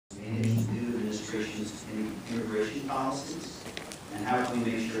policies, and how can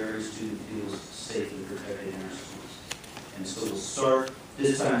we make sure every student feels safe and protected in our schools. And so we'll start,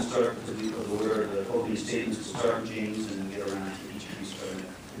 this time we'll start with the order of the opening statements. We'll start with James and then get around to each of you, starting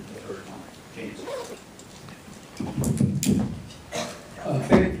with the first one. James.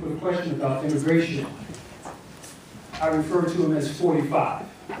 Thank you for the question about immigration. I refer to him as 45,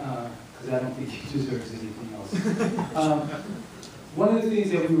 because I don't think he deserves anything else. One of the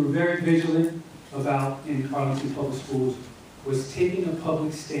things that we were very vigilant about in Arlington Public Schools was taking a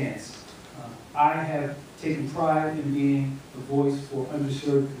public stance. I have taken pride in being a voice for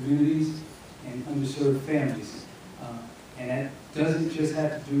underserved communities and underserved families. And that doesn't just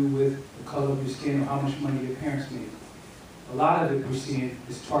have to do with the color of your skin or how much money your parents make. A lot of it we're seeing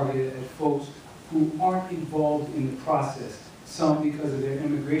is targeted at folks who aren't involved in the process, some because of their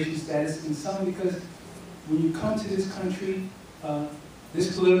immigration status, and some because when you come to this country,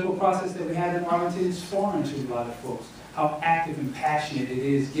 this political process that we have in Arlington is foreign to a lot of folks. How active and passionate it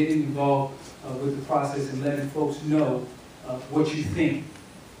is getting involved with the process and letting folks know what you think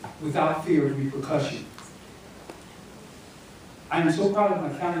without fear of repercussion. I am so proud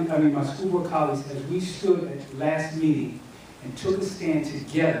of my school board colleagues as we stood at the last meeting and took a stand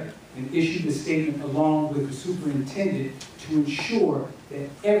together and issued a statement along with the superintendent to ensure that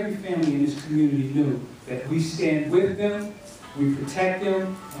every family in this community knew that we stand with them, we protect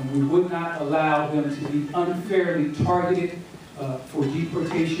them, and we would not allow them to be unfairly targeted for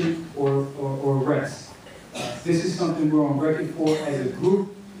deportation or arrest. This is something we're on record for as a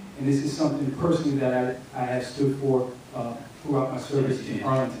group, and this is something personally that I have stood for throughout my service in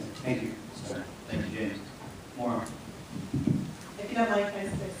Arlington. Thank you. Thank you, James. Maura. If you don't mind, can I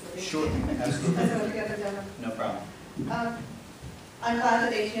say Sure, absolutely. No problem. I'm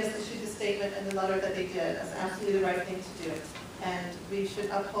glad that ATS issued the statement and the letter that they did. That's absolutely the right thing to do. And we should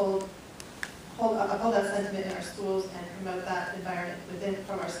uphold that sentiment in our schools and promote that environment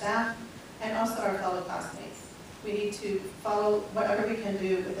from our staff and also our fellow classmates. We need to follow whatever we can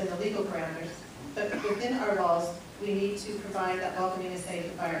do within the legal parameters, but within our laws, we need to provide that welcoming and safe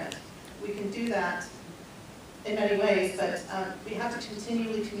environment. We can do that in many ways, but we have to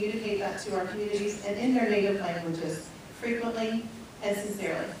continually communicate that to our communities and in their native languages, frequently and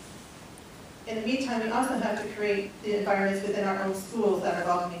sincerely. In the meantime, we also have to create the environments within our own schools that are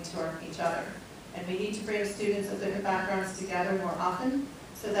welcoming to each other. And we need to bring students of different backgrounds together more often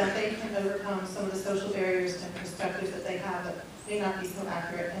so that they can overcome some of the social barriers and perspectives that they have that may not be so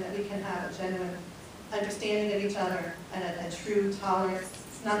accurate, and that we can have a genuine understanding of each other and a true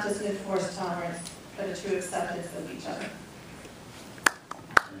tolerance, not just an enforced tolerance, but a true acceptance of each other.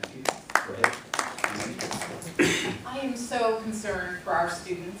 Thank you. Go ahead. I am so concerned for our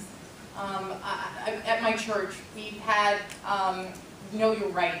students. At my church, we've had Know Your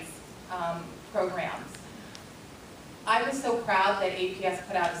Rights programs. I was so proud that APS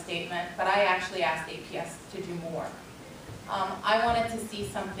put out a statement, but I actually asked APS to do more. I wanted to see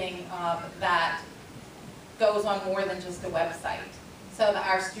something that goes on more than just a website, so that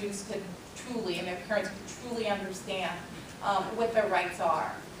our students could truly, and their parents could truly understand what their rights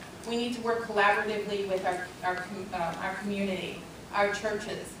are. We need to work collaboratively with our community, our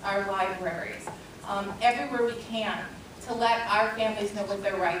churches, our libraries, everywhere we can to let our families know what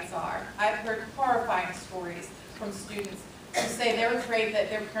their rights are. I've heard horrifying stories from students who say they're afraid that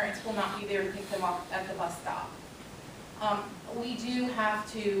their parents will not be there to pick them up at the bus stop. We do have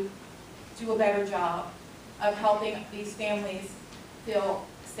to do a better job of helping these families feel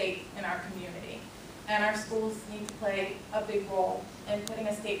safe in our community. And our schools need to play a big role, and putting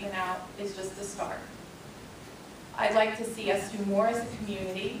a statement out is just the start. I'd like to see us do more as a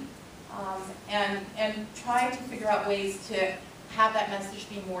community and try to figure out ways to have that message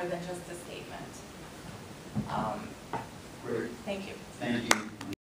be more than just a statement.